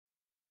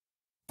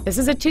This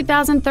is a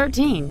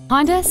 2013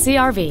 Honda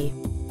CR-V.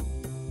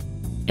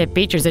 It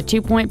features a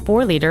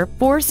 2.4-liter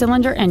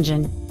four-cylinder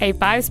engine, a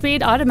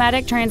 5-speed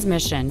automatic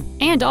transmission,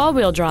 and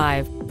all-wheel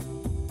drive.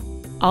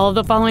 All of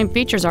the following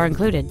features are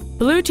included: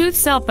 Bluetooth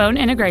cell phone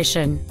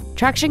integration,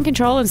 traction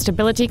control and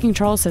stability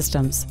control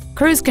systems,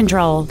 cruise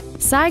control,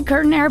 side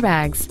curtain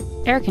airbags,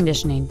 air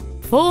conditioning,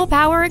 full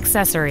power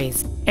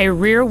accessories, a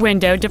rear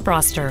window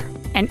defroster,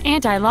 an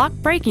anti-lock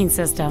braking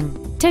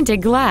system,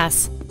 tinted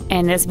glass,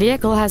 and this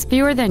vehicle has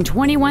fewer than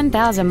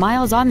 21,000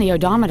 miles on the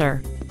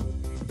odometer.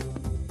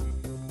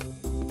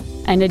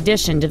 In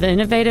addition to the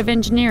innovative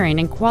engineering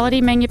and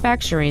quality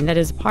manufacturing that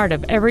is part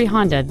of every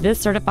Honda, this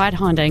certified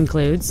Honda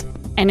includes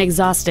an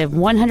exhaustive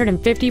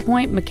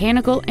 150-point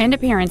mechanical and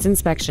appearance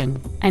inspection,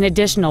 an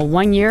additional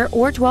 1 year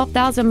or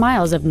 12,000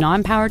 miles of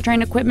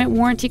non-powertrain equipment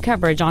warranty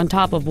coverage on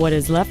top of what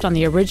is left on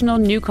the original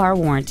new car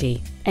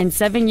warranty, and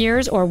 7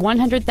 years or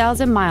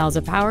 100,000 miles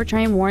of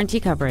powertrain warranty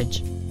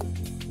coverage.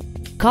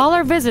 Call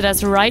or visit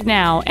us right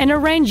now and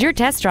arrange your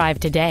test drive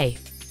today.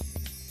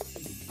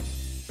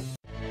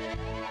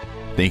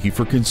 Thank you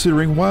for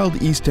considering Wild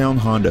Easttown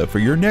Honda for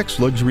your next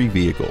luxury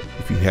vehicle.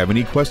 If you have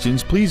any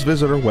questions, please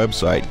visit our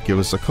website, give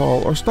us a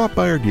call, or stop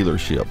by our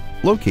dealership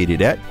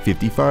located at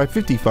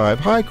 5555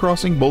 High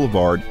Crossing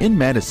Boulevard in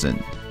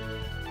Madison.